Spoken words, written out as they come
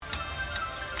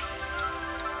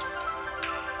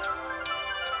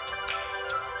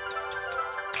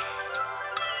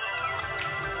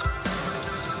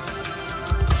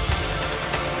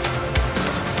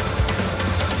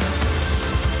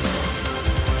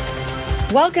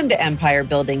Welcome to Empire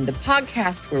Building, the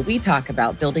podcast where we talk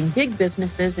about building big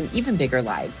businesses and even bigger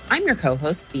lives. I'm your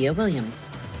co-host, Bea Williams.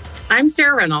 I'm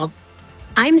Sarah Reynolds.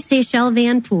 I'm Seychelle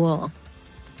Van Poole.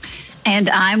 And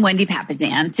I'm Wendy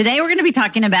Papasan. Today, we're going to be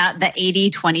talking about the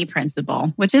 80-20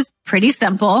 principle, which is pretty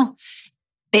simple.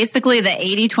 Basically, the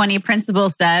 80-20 principle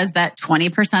says that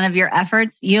 20% of your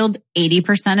efforts yield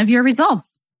 80% of your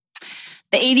results.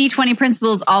 The 80-20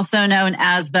 principle is also known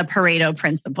as the Pareto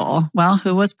principle. Well,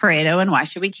 who was Pareto and why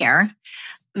should we care?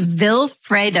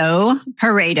 Vilfredo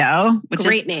Pareto, which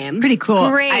Great is name. Pretty cool.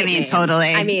 Great I mean, name.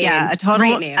 totally. I mean, yeah, a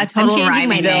total name.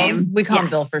 rhyming name. We call him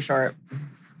Bill for short.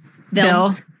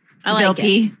 Bill. I like Bill it.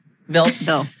 P. Bill.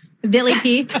 Billy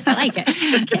P. I like it.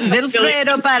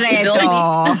 Vilfredo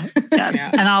Pareto. Yes.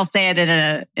 Yeah. And I'll say it in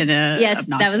a Yes,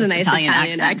 that was a nice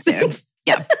Italian accent. too.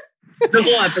 Yeah. The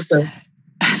whole episode.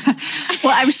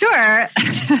 Well, I'm sure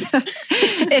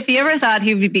if he ever thought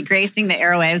he would be gracing the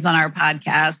airwaves on our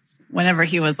podcast whenever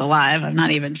he was alive, I'm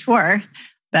not even sure,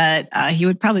 but he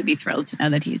would probably be thrilled to know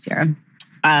that he's here.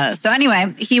 So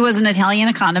anyway, he was an Italian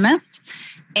economist,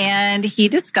 and he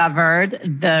discovered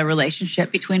the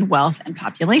relationship between wealth and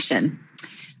population.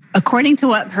 According to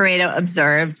what Pareto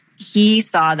observed, he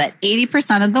saw that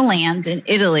 80% of the land in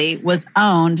Italy was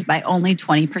owned by only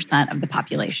 20% of the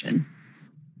population.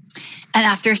 And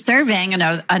after surveying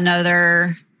a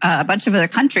bunch of other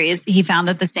countries, he found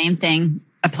that the same thing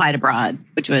applied abroad,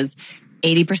 which was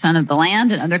 80% of the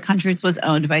land in other countries was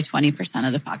owned by 20%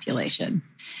 of the population.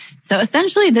 So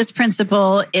essentially, this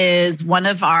principle is one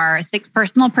of our 6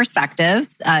 personal perspectives.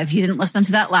 If you didn't listen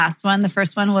to that last one, the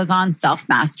first one was on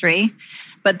self-mastery.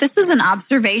 But this is an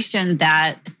observation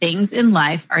that things in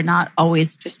life are not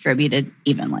always distributed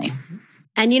evenly.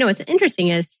 And you know what's interesting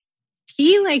is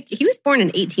he was born in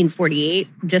 1848.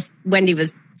 Just Wendy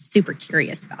was super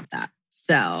curious about that.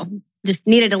 So just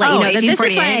needed to let you know that this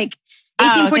is like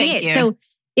 1848. Oh,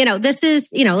 so, this is,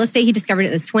 let's say he discovered it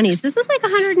in his 20s. This is like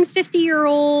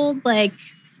 150-year-old,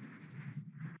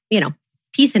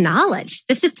 piece of knowledge.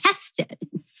 This is tested.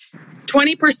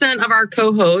 20% of our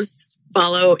co-hosts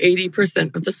follow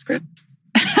 80% of the script.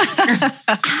 Snap.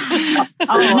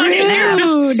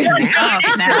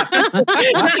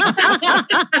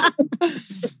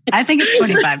 I think it's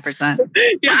 25%.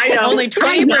 Yeah, I know. Only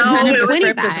 20% of the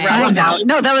script is relevant.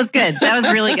 No, that was good. That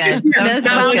was really good. Yeah,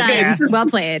 That was good, Sarah. Well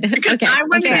played. Okay. I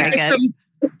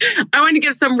want to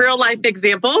give some real life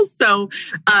examples. So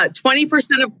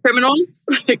 20% of criminals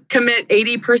commit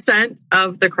 80%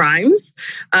 of the crimes.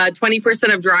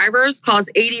 20% of drivers cause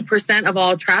 80% of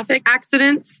all traffic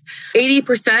accidents.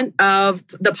 80% of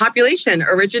the population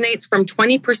originates from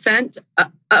 20%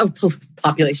 of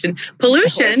population.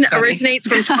 Pollution originates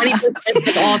from 20%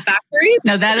 of all factories.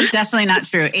 No, that is definitely not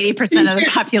true. 80% of the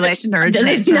population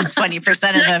originates from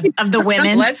 20% of the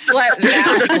women. Let's let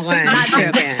that one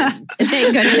happen.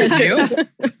 Thank goodness.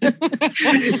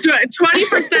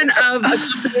 20% of a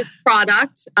company's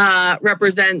product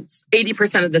represents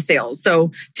 80% of the sales.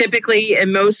 So typically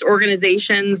in most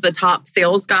organizations, the top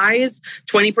sales guys,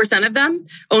 20% of them,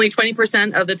 only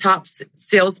 20% of the top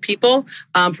salespeople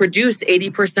produce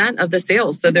 80% of the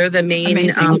sales. So they're the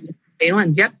main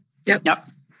one. Yep.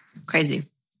 Crazy.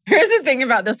 Here's the thing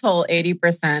about this whole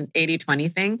 80%,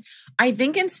 80-20 thing. I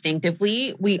think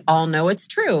instinctively, we all know it's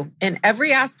true in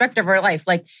every aspect of our life.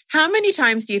 Like, how many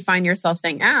times do you find yourself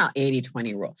saying,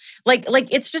 80-20 rule? Like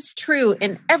it's just true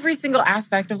in every single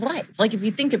aspect of life. Like, if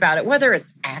you think about it, whether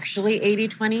it's actually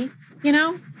 80-20,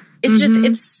 it's just,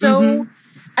 it's so,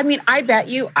 I mean, I bet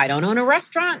you, I don't own a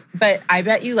restaurant, but I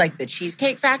bet you like the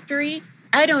Cheesecake Factory,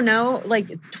 I don't know, like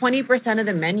 20% of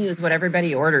the menu is what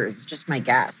everybody orders. Just my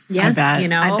guess. Yeah, I bet. I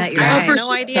bet you're I right. have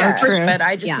no idea, So true. but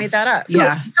I just made that up.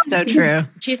 Yeah, so true.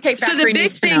 Cheesecake So the Factory big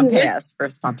needs to now thing pay with- us for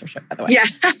a sponsorship, by the way. Yeah.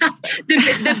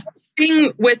 The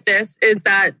thing with this is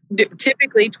that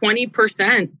typically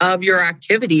 20% of your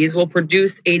activities will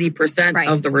produce 80%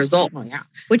 of the results. Oh, yeah.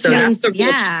 Which So that's means, the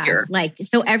goal here.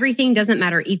 so everything doesn't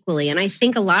matter equally. And I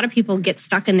think a lot of people get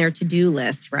stuck in their to-do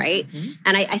list, right? Mm-hmm.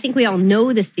 And I think we all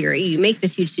know this theory. You make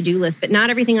this huge to-do list, but not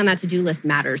everything on that to-do list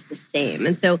matters the same.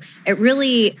 And so it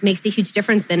really makes a huge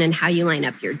difference then in how you line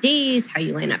up your days, how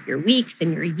you line up your weeks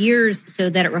and your years, so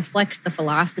that it reflects the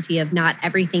philosophy of not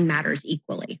everything matters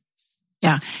equally.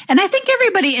 Yeah. And I think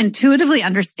everybody intuitively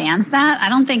understands that. I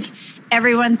don't think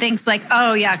everyone thinks like,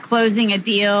 oh yeah, closing a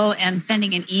deal and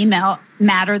sending an email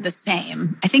matter the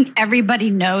same. I think everybody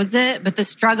knows it, but the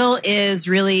struggle is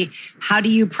really how do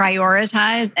you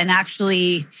prioritize and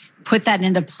actually put that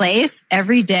into place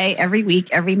every day, every week,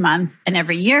 every month, and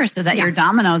every year so that your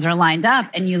dominoes are lined up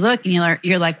and you look and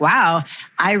you're like, wow,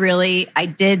 I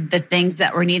did the things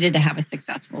that were needed to have a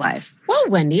successful life. Well,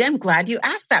 Wendy. I'm glad you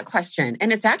asked that question.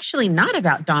 And it's actually not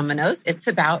about dominoes. It's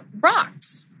about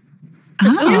rocks.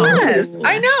 Oh. Yes,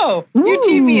 I know. Ooh. You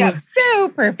teed me up so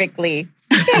perfectly.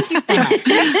 Thank you so much.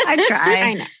 I try.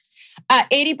 I know.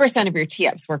 80% of your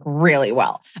tee-ups work really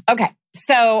well. Okay.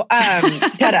 So,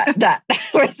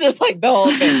 It's just like the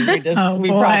whole thing. We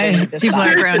probably need to People stop.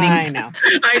 are groaning. I know.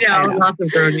 I know. Lots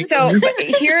of groaning. So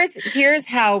here's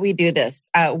how we do this.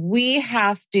 We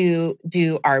have to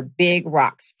do our big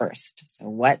rocks first. So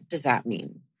what does that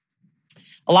mean?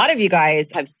 A lot of you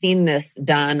guys have seen this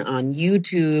done on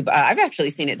YouTube. I've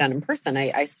actually seen it done in person.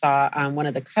 I saw one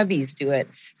of the Coveys do it,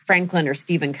 Franklin or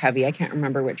Stephen Covey. I can't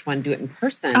remember which one do it in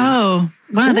person. Oh,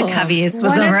 one of the Coveys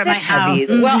was over at my house.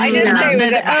 Well, I didn't say it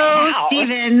was at my house.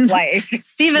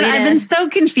 Stephen, I've been so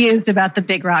confused about the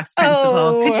Big Rocks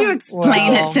principle. Could you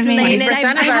explain it to me? 20% I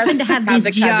of us happen to have these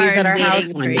the Coveys at our jars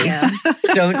house, waiting for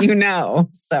Wendy. Don't you know?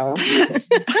 So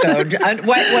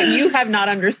what you have not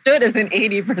understood as an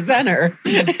 80%er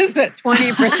is that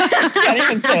 20%. Can't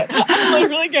even say it. I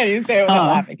literally can't even say it without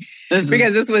laughing.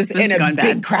 Because this was in a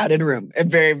big crowded room, a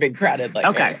very big crowded.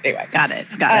 Okay, anyway, got it.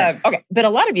 Okay, but a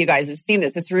lot of you guys have seen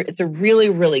this. It's a really,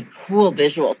 really cool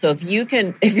visual. So if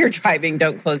you're driving,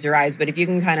 don't close your eyes. But if you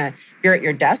can if you're at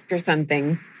your desk or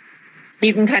something,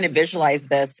 you can kind of visualize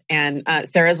this. And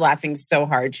Sarah's laughing so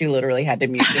hard, she literally had to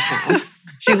mute just now.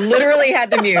 She literally had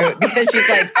to mute because she's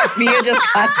like, Mia just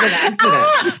caused an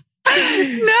accident.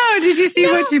 No, did you see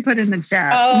what she put in the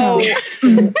chat? Oh.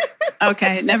 No.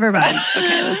 Okay, never mind.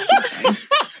 Okay, let's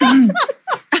keep going.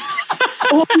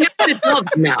 Well, we have to tell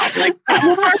them now.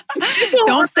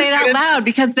 Don't say it out loud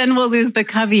because then we'll lose the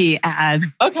Covey ad.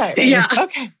 Okay. Space. Yeah.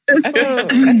 Okay.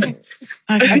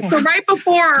 So right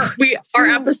before our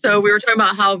episode, we were talking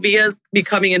about how Via's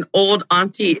becoming an old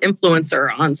auntie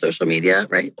influencer on social media,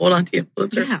 right? Old auntie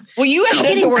influencer. Yeah. Well, you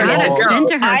added the word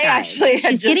old. I actually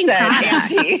had just said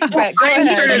auntie. But go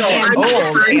ahead. Old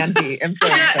auntie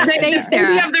influencer. They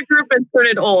have the group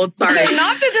inserted old. Sorry. So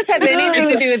not that this has anything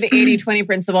to do with the 80-20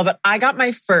 principle, but I got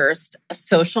my first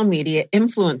social media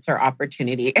influencer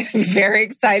opportunity. I'm very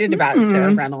excited about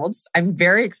Sarah Reynolds. I'm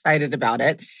very excited about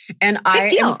it. And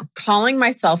I am calling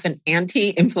myself an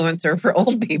anti-influencer for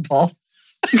old people.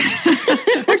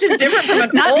 Which is different from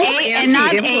an old anti-influencer.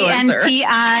 Not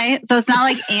A-N-T-I. So it's not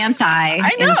like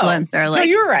anti-influencer. Like, no,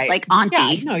 you're right. Like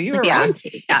auntie. Yeah, no, you were right.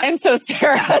 Auntie. Yeah. And so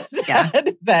Sarah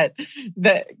said that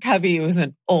Covey was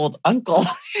an old uncle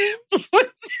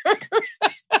influencer.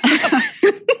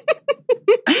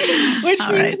 Which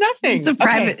means nothing. It's a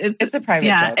private. Okay. It's a private.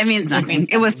 Yeah, joke. it means nothing.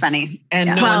 It was funny, and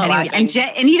no one's laughing. And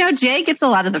Jay gets a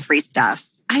lot of the free stuff.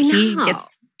 I know.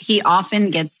 He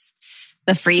often gets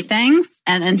the free things,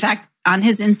 and in fact, on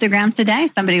his Instagram today,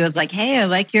 somebody was like, "Hey, I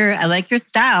like your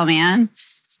style, man.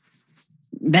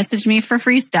 Message me for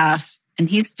free stuff." And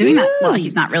he's doing that. Well,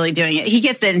 he's not really doing it. He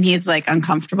gets it, and he's like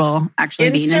uncomfortable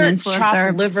actually being an influencer.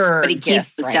 Chopped liver, but he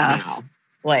keeps the stuff. Now.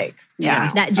 Like,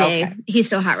 yeah, that Jay, he's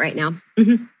so hot right now.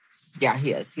 Mm-hmm. Yeah,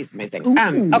 he is. He's amazing.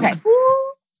 Okay.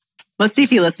 Let's see if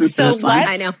he listens to this one.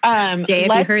 I know. Jay,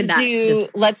 if you heard that,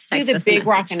 let's do the big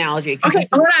rock analogy. Okay,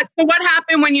 hold on. So what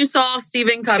happened when you saw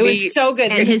Stephen Covey? It was so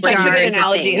good. And his such a good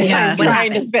analogy. Yeah. I'm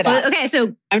trying to spit out. Okay,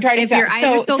 so I'm trying to spit out. Your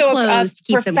eyes are so closed,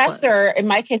 keep them closed. Professor, in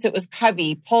my case, it was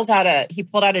Covey, pulled out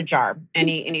a jar and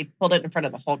he pulled it in front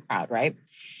of the whole crowd, right?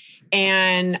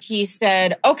 And he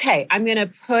said, okay, I'm going to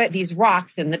put these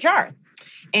rocks in the jar.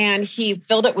 And he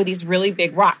filled it with these really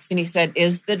big rocks. And he said,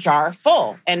 is the jar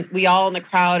full? And we all in the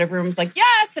crowd, everyone's like,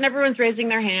 yes. And everyone's raising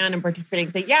their hand and participating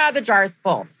and say, yeah, the jar is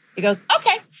full. He goes,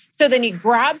 okay. So then he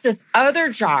grabs this other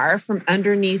jar from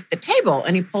underneath the table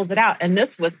and he pulls it out. And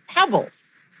this was pebbles.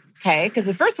 Okay. Because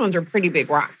the first ones were pretty big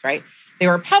rocks, right? They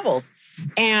were pebbles.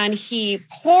 And he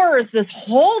pours this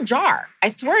whole jar. I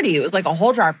swear to you, it was like a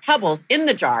whole jar of pebbles in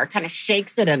the jar, kind of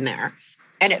shakes it in there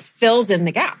and it fills in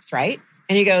the gaps, right?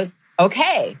 And he goes,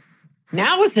 okay,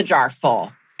 now is the jar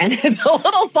full? And it's a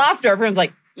little softer. Everyone's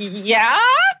like, yeah?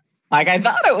 Like, I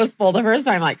thought it was full the first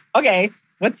time. Like, okay,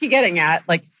 what's he getting at?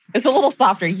 Like, it's a little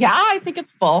softer. Yeah, I think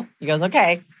it's full. He goes,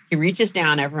 okay. He reaches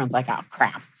down. Everyone's like, oh,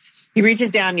 crap. He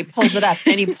reaches down and he pulls it up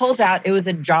and he pulls out, it was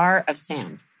a jar of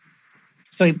sand.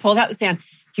 So he pulled out the sand.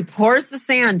 He pours the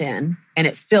sand in and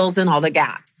it fills in all the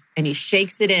gaps and he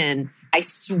shakes it in. I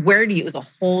swear to you, it was a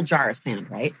whole jar of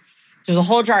sand, right? There's a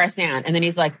whole jar of sand. And then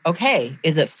he's like, okay,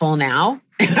 is it full now?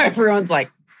 And everyone's like,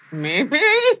 maybe.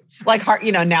 Like,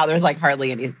 now there's like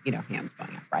hardly any, hands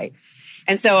going up, right?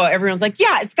 And so everyone's like,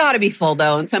 yeah, it's got to be full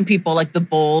though. And some people, like the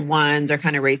bold ones, are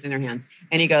kind of raising their hands.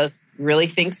 And he goes, really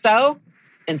think so?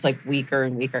 And it's like weaker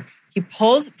and weaker. He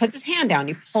puts his hand down.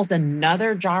 He pulls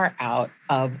another jar out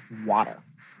of water.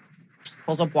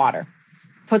 Pulls up water.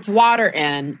 puts water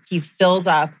in, he fills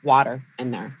up water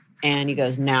in there. And he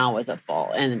goes, now is it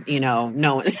full? And,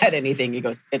 no one said anything. He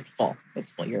goes, it's full.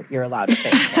 It's full. You're allowed to say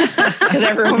it's full. Because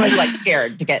everyone was like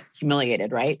scared to get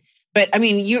humiliated, right? But I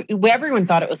mean, everyone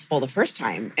thought it was full the first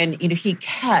time. And, he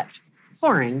kept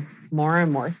pouring more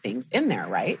and more things in there,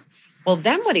 right? Well,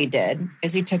 then what he did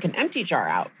is he took an empty jar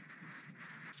out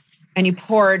and he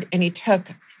took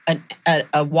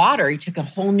a water. He took a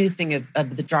whole new thing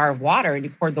of the jar of water and he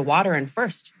poured the water in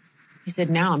first. He said,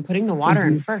 now I'm putting the water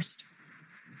in first.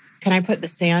 Can I put the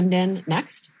sand in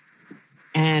next?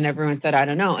 And everyone said, I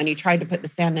don't know. And he tried to put the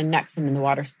sand in next and then the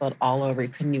water spilled all over. He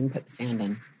couldn't even put the sand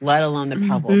in, let alone the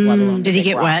pebbles, let alone the Did he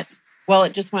get rocks. wet? Well,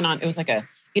 it just went on. It was like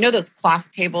those cloth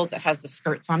tables that has the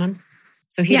skirts on them?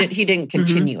 So he didn't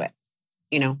continue it.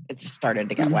 It just started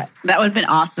to get wet. That would have been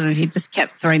awesome if he just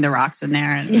kept throwing the rocks in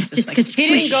there. And it was just like, he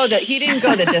didn't go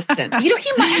the distance. He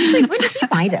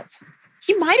might have.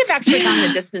 He might have actually gone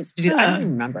the distance to do that. I don't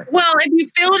even remember. Well, if you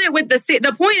filled it with the sand,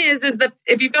 the point is that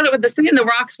if you filled it with the sand, the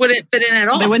rocks wouldn't fit in at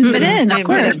all. They wouldn't fit in, of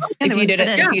course. If you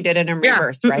did it in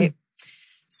reverse, right?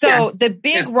 So the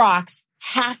big rocks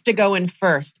have to go in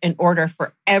first in order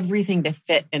for everything to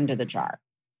fit into the jar.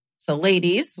 So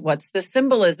ladies, what's the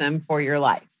symbolism for your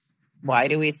life? Why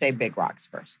do we say big rocks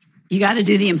first? You got to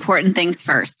do the important things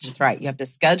first. That's right. You have to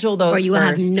schedule those or you will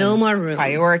have no more room.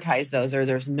 Prioritize those or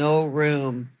there's no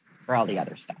room for all the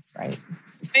other stuff, right?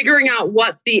 Figuring out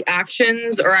what the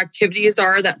actions or activities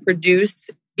are that produce,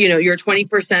 your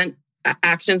 20%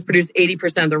 actions produce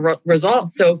 80% of the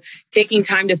results. So taking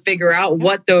time to figure out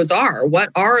what those are. What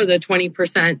are the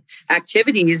 20%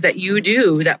 activities that you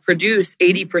do that produce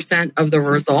 80% of the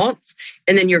results?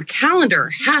 And then your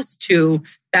calendar has to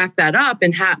back that up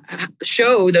and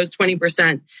show those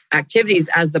 20% activities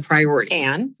as the priority.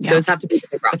 And those have to be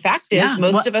the rocks. The fact is,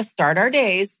 most of us start our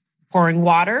days pouring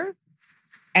water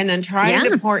and then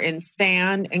trying to pour in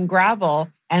sand and gravel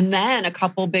and then a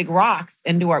couple big rocks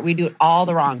into we do it all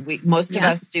the wrong. Most of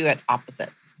us do it opposite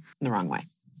in the wrong way.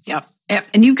 Yep.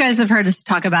 And you guys have heard us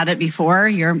talk about it before.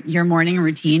 Your morning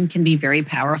routine can be very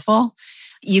powerful.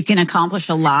 You can accomplish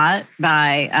a lot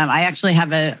by, I actually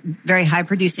have a very high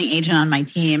producing agent on my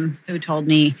team who told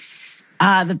me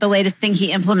that the latest thing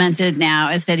he implemented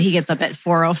now is that he gets up at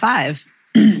 4:05.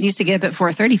 He used to get up at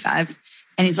 4:35.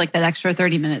 And he's like, that extra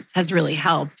 30 minutes has really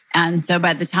helped. And so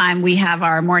by the time we have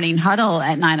our morning huddle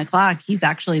at 9:00, he's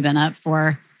actually been up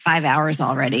for 5 hours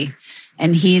already.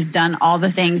 And he's done all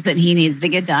the things that he needs to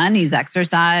get done. He's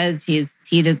exercised. He's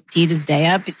teed his day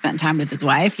up. He spent time with his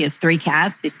wife. He has 3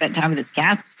 cats. He spent time with his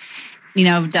cats,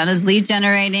 done his lead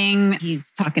generating.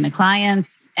 He's talking to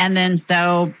clients. And then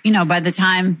so, by the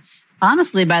time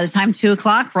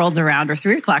 2:00 rolls around or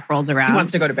 3:00 rolls around, he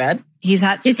wants to go to bed. He's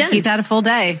had a full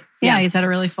day. Yeah, he's had a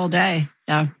really full day.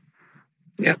 So,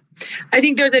 yeah, I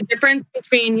think there's a difference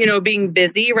between, being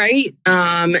busy, right?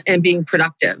 And being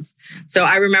productive. So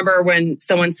I remember when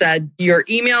someone said, your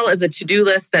email is a to-do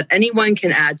list that anyone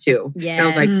can add to. Yeah. And I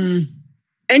was like,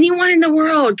 anyone in the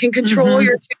world can control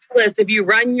your to-do list if you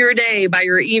run your day by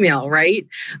your email, right?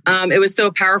 It was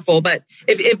so powerful. But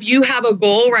if you have a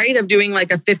goal, right, of doing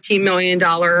like a $15 million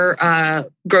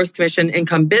gross commission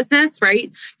income business,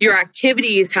 right, your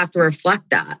activities have to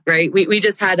reflect that, right? We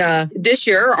just had this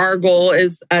year, our goal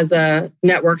is as a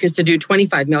network is to do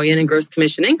 25 million in gross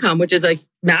commission income, which is a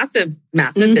massive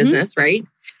business, right?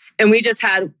 And we just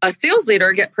had a sales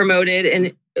leader get promoted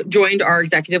and joined our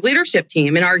executive leadership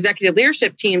team. And our executive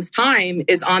leadership team's time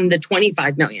is on the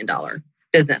 $25 million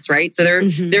business, right? So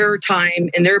their time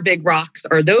and their big rocks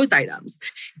are those items.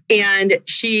 And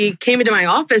she came into my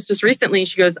office just recently and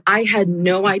she goes, I had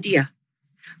no idea.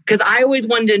 Because I always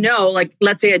wanted to know, like,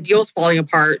 let's say a deal's falling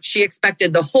apart. She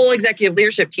expected the whole executive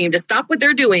leadership team to stop what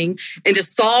they're doing and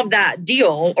just solve that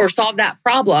deal or solve that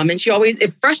problem. And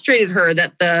it frustrated her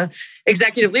that the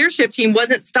executive leadership team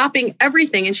wasn't stopping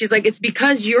everything. And she's like, it's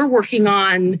because you're working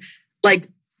on like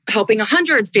helping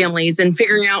 100 families and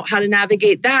figuring out how to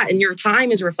navigate that. And your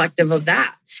time is reflective of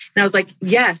that. And I was like,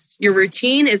 yes, your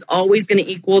routine is always going to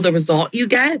equal the result you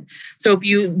get. So if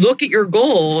you look at your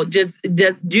goal, just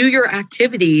do your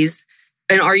activities.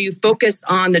 And are you focused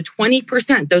on the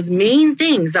 20%, those main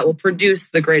things that will produce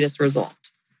the greatest result?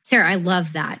 Sarah, I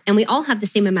love that. And we all have the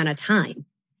same amount of time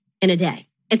in a day.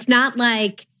 It's not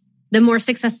like the more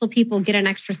successful people get an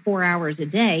extra 4 hours a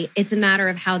day. It's a matter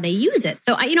of how they use it.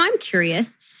 So, I'm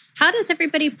curious, how does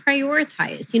everybody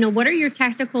prioritize? What are your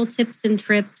tactical tips and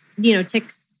trips,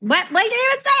 ticks? What? Wait, didn't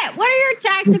even say it. What are your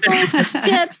tactical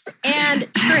tips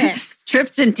and tricks?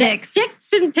 Trips and ticks. Ticks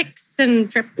and ticks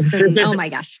and trips. And, oh my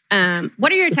gosh.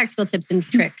 What are your tactical tips and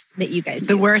tricks that you guys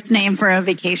The worst name for a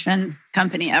vacation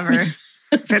company ever.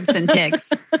 trips and ticks.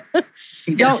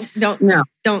 Don't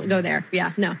go there.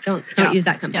 Yeah, no, don't use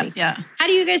that company. Yeah. How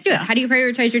do you guys do it? How do you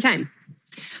prioritize your time?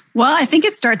 Well, I think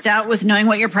it starts out with knowing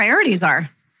what your priorities are.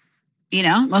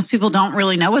 Most people don't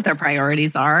really know what their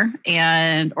priorities are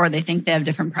or they think they have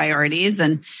different priorities.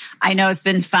 And I know it's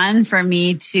been fun for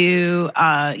me to,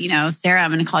 Sarah,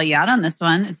 I'm going to call you out on this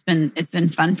one. It's been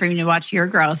fun for me to watch your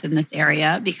growth in this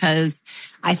area because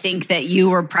I think that you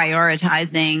were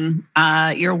prioritizing,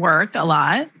 your work a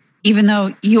lot, even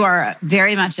though you are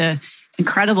very much an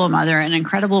incredible mother, an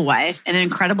incredible wife, an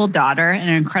incredible daughter, and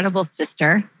an incredible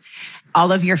sister.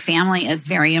 All of your family is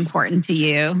very important to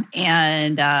you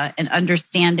and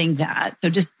understanding that.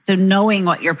 So knowing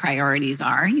what your priorities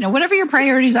are, whatever your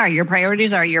priorities are your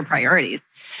priorities,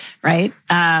 right?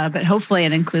 But hopefully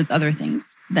it includes other things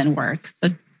than work.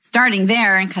 So starting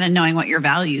there and kind of knowing what your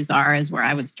values are is where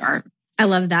I would start. I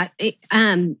love that.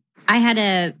 I had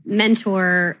a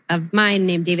mentor of mine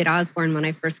named David Osborne when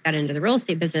I first got into the real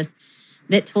estate business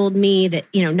that told me that,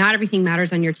 not everything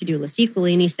matters on your to-do list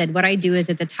equally. And he said, what I do is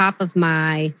at the top of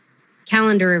my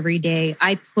calendar every day,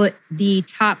 I put the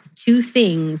top 2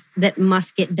 things that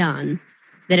must get done,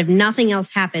 that if nothing else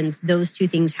happens, those 2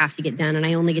 things have to get done. And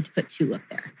I only get to put 2 up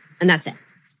there. And that's it.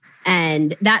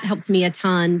 And that helped me a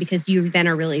ton because you then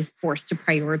are really forced to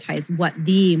prioritize what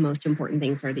the most important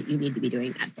things are that you need to be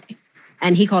doing that day.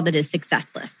 And he called it a success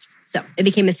list. So it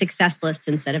became a success list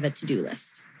instead of a to-do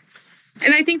list.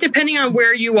 And I think depending on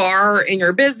where you are in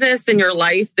your business, in your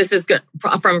life, this is good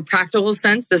from a practical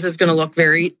sense. This is going to look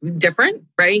very different,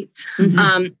 right?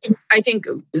 Mm-hmm. I think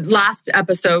last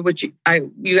episode, which you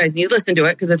guys need to listen to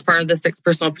it because it's part of the 6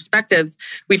 personal perspectives.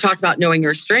 We talked about knowing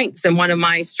your strengths, and one of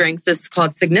my strengths is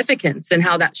called significance, and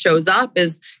how that shows up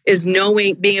is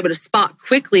knowing, being able to spot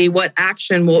quickly what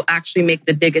action will actually make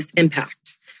the biggest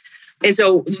impact. And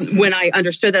so when I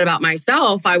understood that about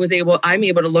myself, I'm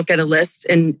able to look at a list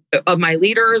of my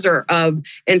leaders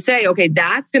and say, okay,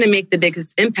 that's going to make the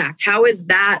biggest impact. How is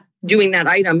that doing that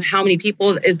item? How many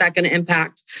people is that going to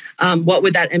impact? What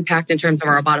would that impact in terms of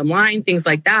our bottom line? Things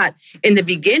like that. In the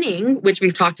beginning, which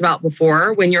we've talked about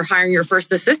before, when you're hiring your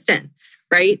first assistant,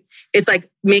 right? It's like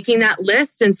making that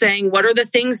list and saying, what are the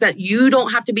things that you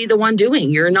don't have to be the one doing?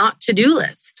 You're not to-do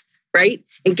list, right?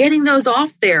 And getting those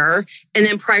off there and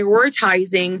then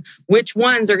prioritizing which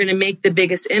ones are going to make the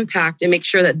biggest impact and make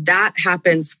sure that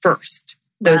happens first.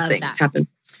 Those things happen.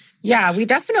 Yeah, we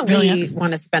definitely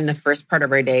want to spend the first part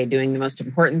of our day doing the most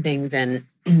important things. And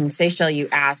Seychelle, you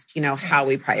asked, how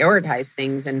we prioritize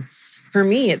things. And for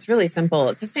me, it's really simple.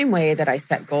 It's the same way that I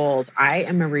set goals. I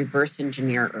am a reverse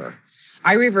engineer.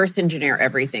 I reverse engineer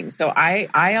everything. So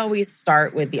I always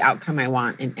start with the outcome I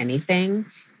want in anything.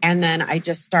 And then I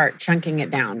just start chunking it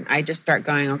down. I just start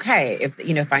going, okay,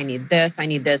 if I need this, I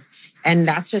need this. And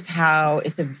that's just how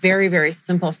it's a very, very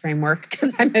simple framework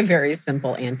because I'm a very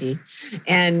simple auntie.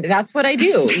 And that's what I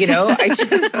do. I'm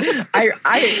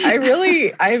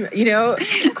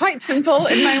quite simple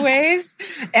in my ways.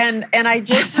 And I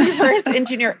just reverse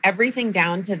engineer everything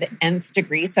down to the nth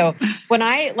degree. So when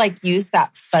I use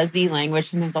that fuzzy language,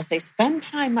 sometimes I'll say, spend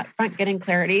time up front getting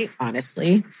clarity.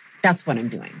 Honestly, that's what I'm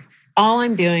doing. All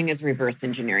I'm doing is reverse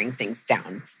engineering things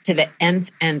down to the nth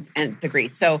degree.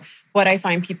 So what I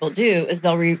find people do is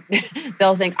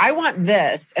they'll think, I want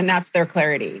this, and that's their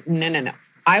clarity. No.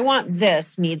 I want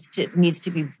this needs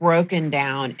to be broken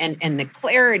down. And the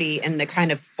clarity and the kind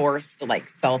of forced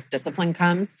self-discipline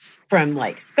comes from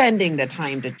spending the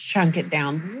time to chunk it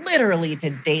down literally to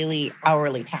daily,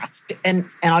 hourly tasks. And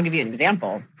I'll give you an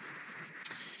example.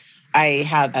 I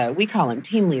have, we call them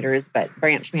team leaders, but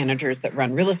branch managers that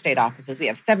run real estate offices. We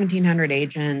have 1,700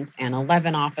 agents and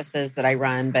 11 offices that I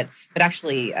run, but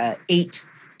actually 8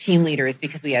 team leaders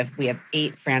because we have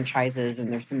 8 franchises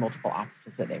and there's some multiple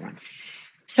offices that they run.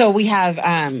 So we have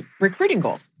recruiting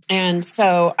goals. And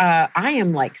so I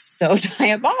am so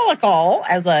diabolical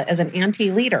as an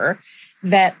anti-leader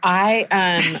that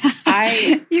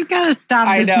you've got to stop.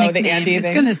 I this know nickname. The Andy it's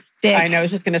thing. Going to stick. I know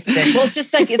it's just going to stick. Well, it's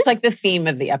just it's the theme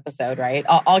of the episode, right?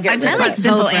 I'll get. I just like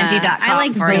simpleandy.com. I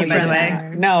like for you, by the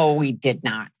way. No, we did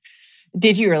not.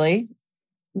 Did you really?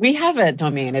 We have a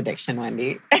domain addiction,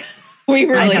 Wendy. We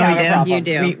really have a problem. You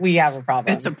do. We have a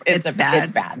problem. It's bad.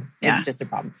 It's bad. Yeah. It's just a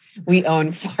problem. We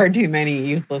own far too many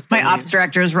useless domains. My ops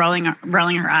director is rolling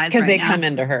her eyes because they come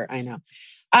into her. I know.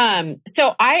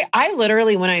 So I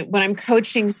literally, when I'm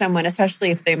coaching someone,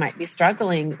 especially if they might be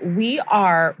struggling, we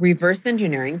are reverse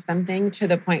engineering something to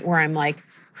the point where I'm like,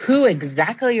 who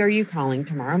exactly are you calling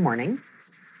tomorrow morning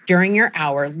during your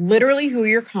hour? Literally who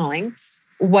you're calling.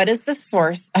 what is the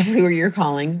source of who you're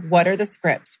calling? What are the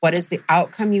scripts? What is the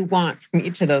outcome you want from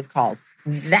each of those calls?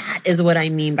 That is what I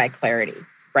mean by clarity,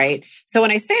 right? So when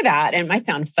I say that, and it might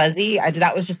sound fuzzy,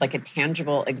 that was just like a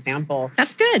tangible example.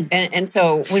 That's good. And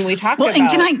so when we talk about...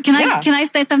 And can I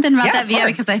say something about that, Via?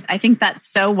 Because I think that's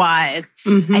so wise.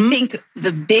 Mm-hmm. I think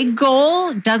the big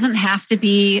goal doesn't have to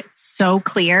be so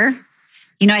clear.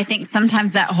 I think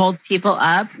sometimes that holds people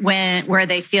up where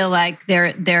they feel like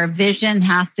their vision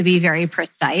has to be very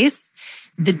precise.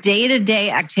 The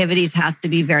day-to-day activities has to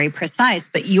be very precise,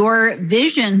 but your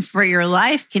vision for your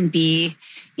life can be,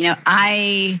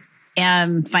 I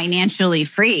am financially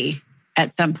free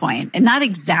at some point and not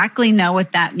exactly know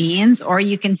what that means. Or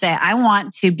you can say, I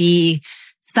want to be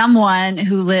someone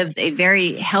who lives a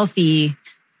very healthy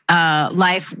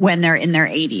life when they're in their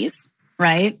 80s.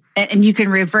 Right. And you can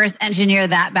reverse engineer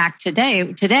that back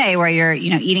today where you're,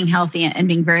 eating healthy and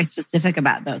being very specific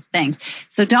about those things.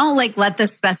 So don't let the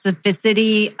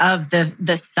specificity of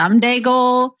the someday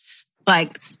goal,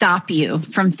 stop you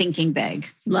from thinking big.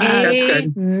 That's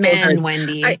good. Amen,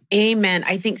 Wendy. Amen.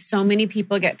 I think so many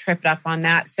people get tripped up on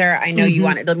that. Sarah, I know you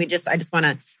want it. I just want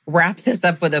to wrap this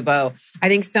up with a bow. I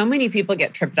think so many people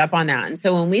get tripped up on that. And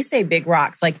so when we say big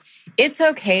rocks, it's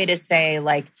okay to say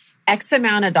X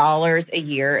amount of dollars a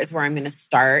year is where I'm going to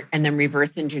start and then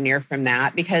reverse engineer from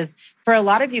that. Because for a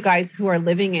lot of you guys who are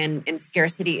living in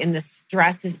scarcity and the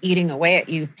stress is eating away at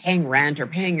you, paying rent or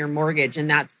paying your mortgage, and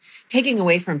that's taking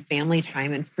away from family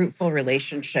time and fruitful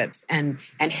relationships and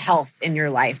health in your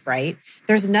life, right?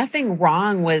 There's nothing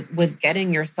wrong with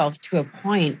getting yourself to a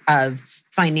point of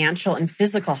financial and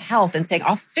physical health and saying,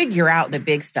 I'll figure out the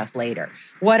big stuff later.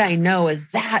 What I know is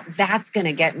that's going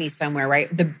to get me somewhere, right?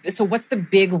 So what's the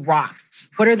big rocks?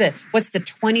 What's the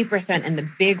 20% and the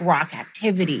big rock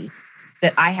activity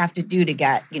that I have to do to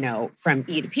get, from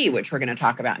E to P, which we're going to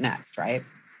talk about next, right?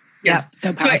 Yeah.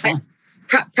 So powerful.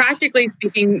 Practically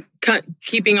speaking,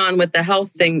 keeping on with the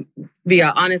health thing,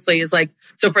 Via, honestly, is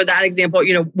so for that example,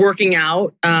 working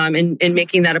out and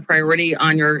making that a priority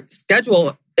on your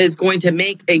schedule is going to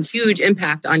make a huge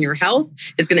impact on your health.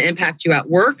 It's going to impact you at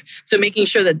work. So making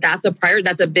sure that that's a priority,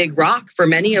 that's a big rock for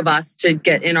many of us to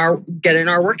get in our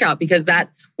workout, because that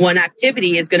one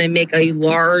activity is going to make a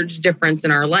large difference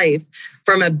in our life.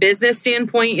 From a business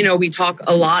standpoint, we talk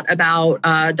a lot about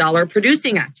dollar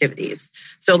producing activities.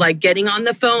 So getting on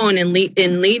the phone and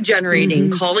lead generating,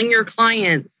 calling your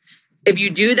clients. If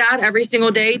you do that every single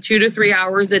day, 2 to 3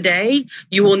 hours a day,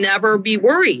 you will never be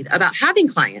worried about having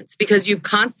clients because you've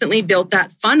constantly built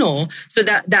that funnel so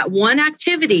that one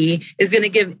activity is going to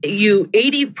give you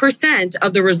 80%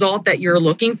 of the result that you're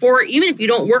looking for, even if you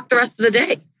don't work the rest of the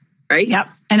day, right? Yep.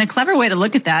 And a clever way to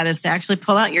look at that is to actually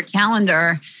pull out your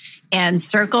calendar and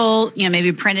circle,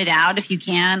 maybe print it out if you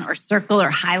can, or circle or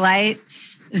highlight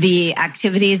the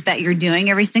activities that you're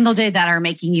doing every single day that are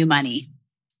making you money.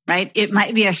 Right? It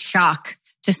might be a shock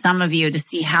to some of you to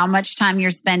see how much time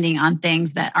you're spending on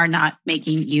things that are not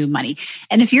making you money.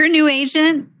 And if you're a new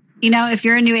agent,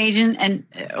 and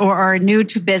or new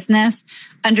to business,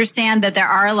 understand that there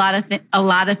are a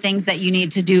lot of things that you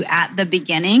need to do at the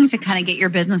beginning to kind of get your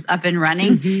business up and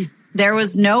running. Mm-hmm. There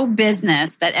was no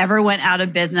business that ever went out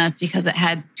of business because it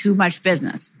had too much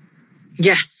business.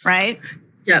 Yes. Right?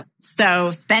 Yep.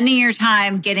 So spending your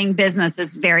time getting business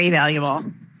is very valuable.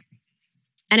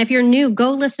 And if you're new,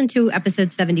 go listen to episode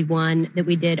 71 that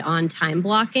we did on time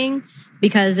blocking,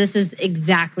 because this is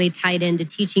exactly tied into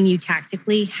teaching you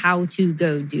tactically how to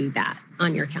go do that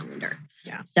on your calendar.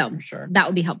 Yeah, so for sure. That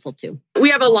would be helpful too. We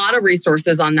have a lot of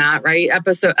resources on that, right?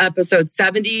 Episode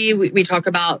 70, we talk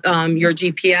about your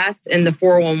GPS and the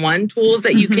 411 tools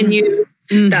that you can use.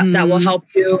 That will help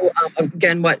you.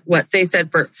 Again, what Say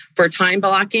said for time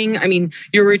blocking. I mean,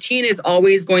 your routine is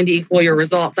always going to equal your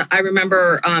results. I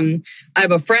remember I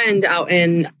have a friend out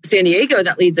in San Diego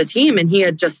that leads a team, and he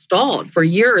had just stalled for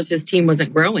years. His team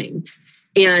wasn't growing.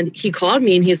 And he called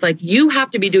me and he's like, you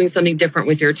have to be doing something different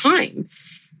with your time.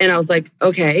 And I was like,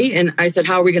 okay. And I said,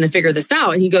 how are we going to figure this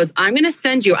out? And he goes, I'm going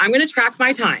to track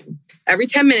my time. Every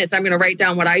 10 minutes, I'm going to write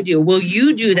down what I do. Will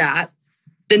you do that?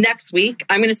 The next week,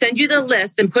 I'm going to send you the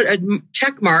list and put a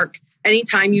check mark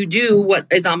anytime you do what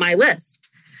is on my list.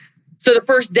 So the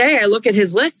first day I look at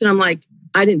his list and I'm like,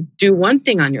 I didn't do one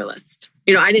thing on your list.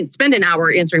 I didn't spend an hour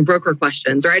answering broker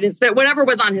questions, or I didn't spend whatever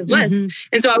was on his list.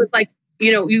 And so I was like,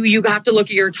 you have to look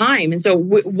at your time. And so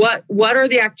what are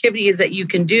the activities that you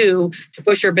can do to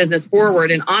push your business forward?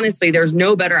 And honestly, there's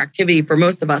no better activity for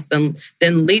most of us than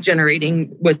lead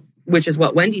generating with which is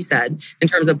what Wendy said in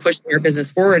terms of pushing your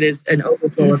business forward, is an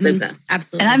overflow of business.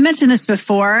 Absolutely. And I've mentioned this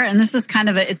before, and this is kind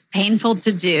of it's painful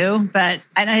to do, but,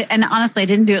 and honestly, I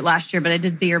didn't do it last year, but I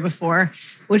did the year before,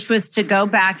 which was to go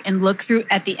back and look through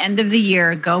at the end of the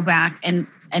year, go back and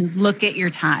look at your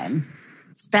time.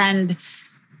 It's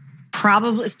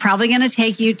probably going to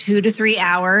take you 2 to 3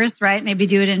 hours, right? Maybe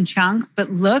do it in chunks,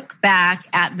 but look back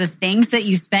at the things that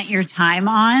you spent your time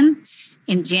on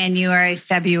in January,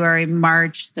 February,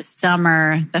 March, the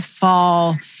summer, the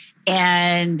fall,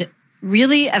 and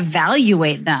really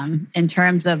evaluate them in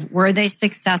terms of, were they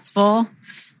successful?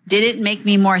 Did it make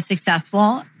me more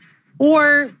successful?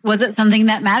 Or was it something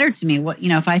that mattered to me? What,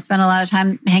 if I spent a lot of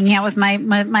time hanging out with my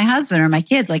husband or my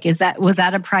kids, was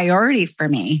that a priority for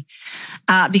me?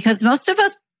 Because most of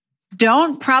us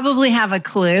don't probably have a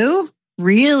clue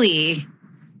really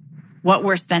what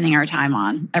we're spending our time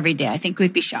on every day. I think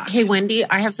we'd be shocked. Hey, Wendy,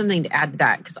 I have something to add to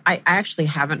that because I actually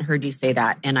haven't heard you say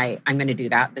that. And I'm going to do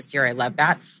that this year. I love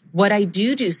that. What I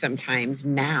do sometimes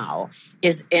now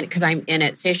is, because I'm in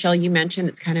it, Seychelle, you mentioned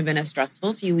it's kind of been a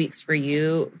stressful few weeks for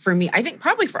you. For me, I think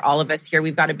probably for all of us here,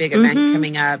 we've got a big event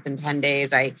coming up in 10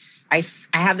 days. I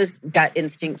have this gut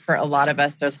instinct for a lot of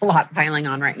us. There's a lot piling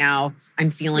on right now. I'm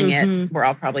feeling it. We're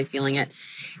all probably feeling it.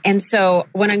 And so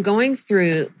when I'm going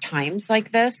through times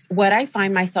like this, what I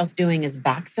find myself doing is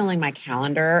backfilling my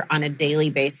calendar on a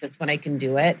daily basis when I can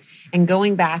do it, and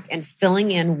going back and filling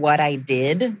in what I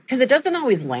did, because it doesn't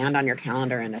always land on your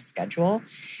calendar in a schedule.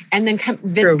 And then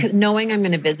knowing I'm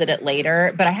going to visit it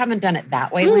later, but I haven't done it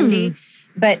that way, Wendy.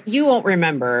 But you won't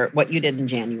remember what you did in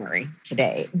January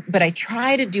today. But I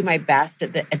try to do my best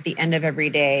at the end of every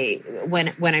day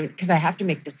when because I have to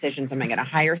make decisions. Am I going to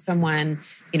hire someone?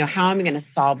 How am I going to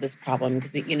solve this problem?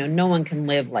 Because, no one can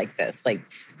live like this, like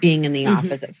being in the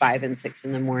office at 5 and 6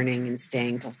 in the morning and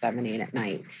staying till 7, 8 at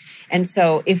night. And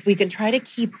so if we can try to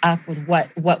keep up with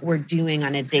what we're doing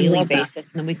on a daily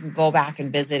basis, and then we can go back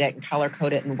and visit it and color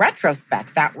code it in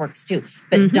retrospect, that works too.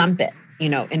 But dump it,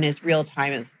 in as real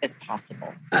time as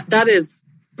possible. That is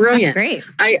brilliant. That's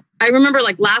great. I remember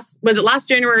last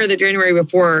January or the January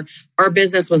before, our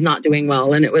business was not doing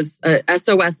well. And it was a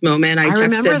SOS moment. I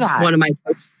remember that.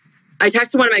 I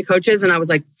texted one of my coaches and I was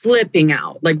like flipping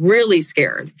out, like really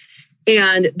scared.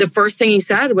 And the first thing he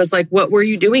said was like, what were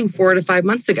you doing 4 to 5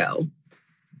 months ago?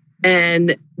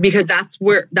 And because that's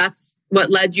what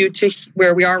led you to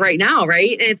where we are right now,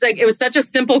 right? And it's like, it was such a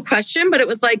simple question, but it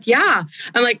was like, yeah.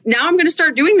 I'm like, now I'm going to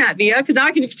start doing that, Via, because now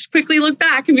I can just quickly look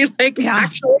back and be like,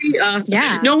 actually,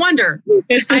 no wonder.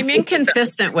 I'm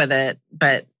inconsistent with it,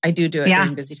 but I do it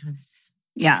during busy times.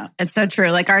 Yeah, it's so true.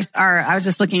 Like I was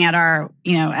just looking at our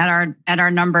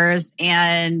numbers,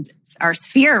 and our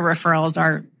Sphere referrals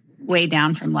are way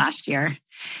down from last year.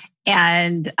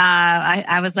 And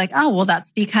I was like, oh, well,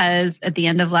 that's because at the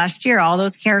end of last year, all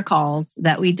those care calls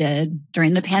that we did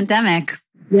during the pandemic,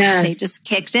 they just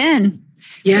kicked in.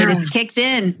 Yeah. They just kicked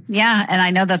in. Yeah. And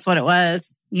I know that's what it was.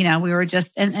 We were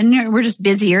just, and we're just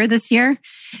busier this year.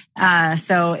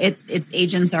 So it's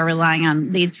agents are relying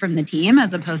on leads from the team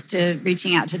as opposed to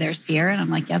reaching out to their Sphere. And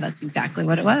I'm like, yeah, that's exactly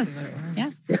what it was. Yeah.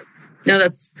 No,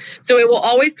 so it will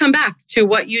always come back to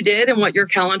what you did and what your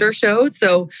calendar showed.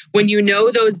 So when you know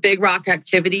those big rock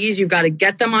activities, you've got to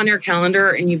get them on your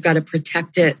calendar and you've got to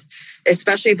protect it,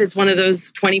 especially if it's one of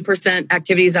those 20%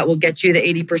 activities that will get you the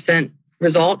 80%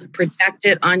 result. Protect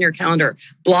it on your calendar,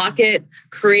 block it,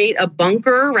 create a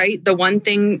bunker, right? The one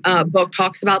thing book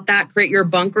talks about that, create your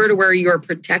bunker to where you're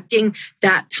protecting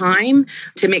that time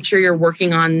to make sure you're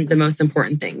working on the most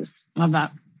important things. Love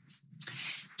that.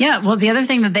 Yeah. Well, the other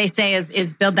thing that they say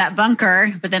is build that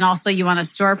bunker, but then also you want to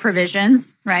store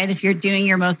provisions, right? If you're doing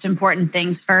your most important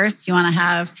things first, you want to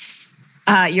have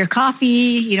your coffee.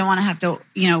 You don't want to have to,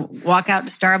 walk out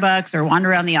to Starbucks or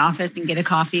wander around the office and get a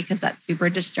coffee because that's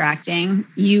super distracting.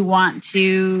 You want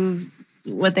to,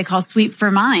 what they call sweep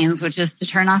for minds, which is to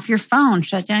turn off your phone,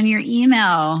 shut down your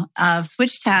email.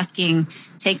 Switch tasking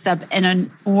takes up an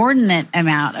inordinate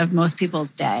amount of most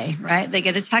people's day, right? They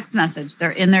get a text message.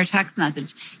 They're in their text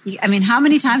message. How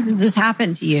many times has this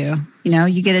happened to you?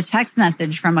 You get a text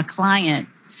message from a client,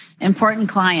 important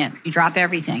client. You drop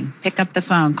everything, pick up the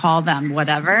phone, call them,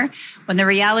 whatever. When the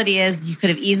reality is you could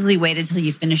have easily waited till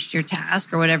you finished your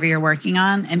task or whatever you're working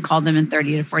on and called them in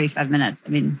 30 to 45 minutes.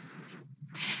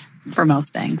 For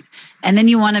most things. And then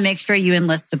you want to make sure you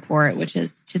enlist support, which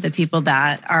is to the people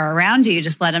that are around you.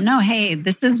 Just let them know, hey,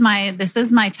 this is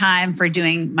my time for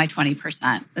doing my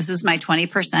 20%. This is my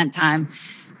 20% time.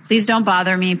 Please don't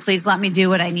bother me. Please let me do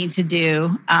what I need to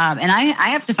do. And I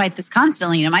have to fight this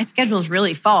constantly. You know, my schedule is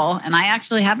really full, and I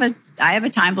actually have a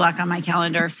time block on my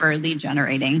calendar for lead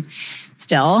generating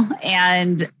still.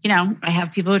 And, you know, I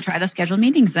have people who try to schedule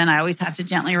meetings. Then I always have to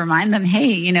gently remind them,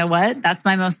 hey, you know what? That's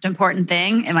my most important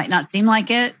thing. It might not seem like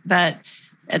it, but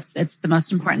it's the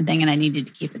most important thing, and I needed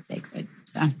to keep it sacred.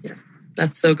 So yeah,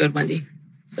 that's so good, Wendy.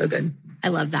 So good. I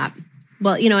love that.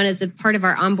 Well, you know, and as a part of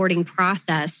our onboarding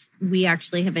process, we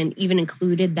actually haven't even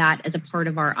included that as a part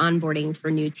of our onboarding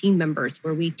for new team members,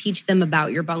 where we teach them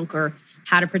about your bunker,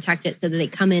 how to protect it so that they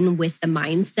come in with the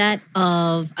mindset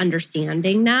of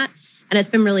understanding that. And it's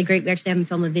been really great. We actually have them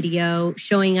film a video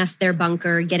showing us their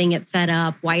bunker, getting it set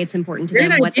up, why it's important to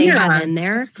them, what they have in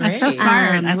there. That's so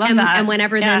smart. I love that. And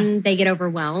whenever then they get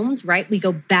overwhelmed, right, we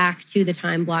go back to the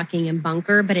time blocking and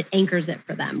bunker, but it anchors it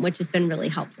for them, which has been really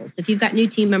helpful. So if you've got new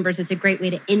team members, it's a great way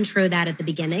to intro that at the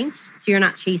beginning. So you're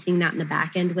not chasing that in the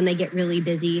back end when they get really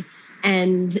busy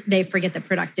and they forget the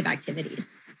productive activities.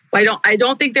 I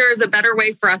don't think there is a better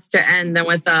way for us to end than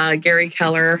with Gary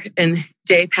Keller and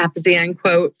Jay Papasan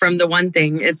quote from The One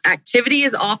Thing. It's activity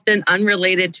is often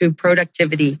unrelated to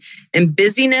productivity, and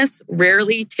busyness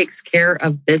rarely takes care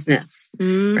of business,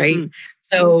 right?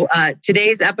 So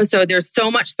today's episode, there's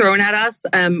so much thrown at us,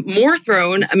 more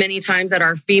thrown many times at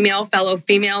our fellow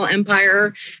female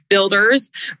empire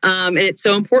builders. And it's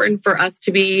so important for us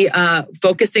to be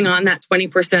focusing on that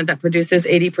 20% that produces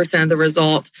 80% of the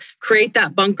result. Create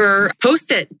that bunker,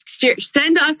 post it,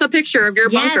 send us a picture of your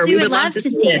bunker. We would love to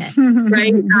see it.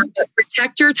 Right?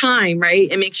 Protect your time,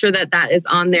 right? And make sure that that is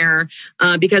on there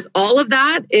because all of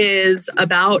that is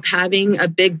about having a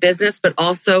big business, but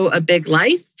also a big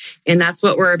life. And that's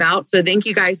what we're about. So thank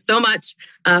you guys so much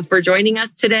for joining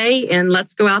us today. And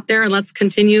let's go out there and let's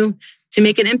continue to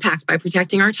make an impact by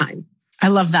protecting our time. I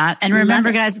love that. And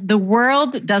remember, guys, the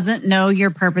world doesn't know your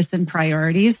purpose and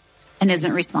priorities and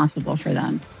isn't responsible for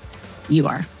them. You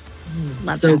are.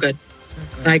 Love so that. Good. So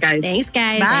good. Bye, guys. Thanks,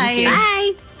 guys. Bye.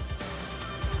 Bye.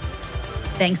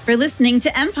 Thanks for listening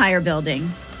to Empire Building.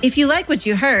 If you like what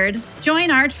you heard,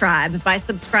 join our tribe by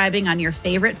subscribing on your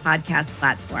favorite podcast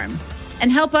platform.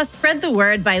 And help us spread the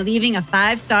word by leaving a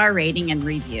 5-star rating and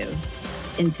review.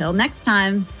 Until next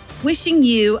time, wishing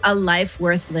you a life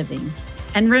worth living.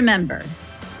 And remember,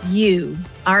 you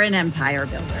are an empire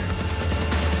builder.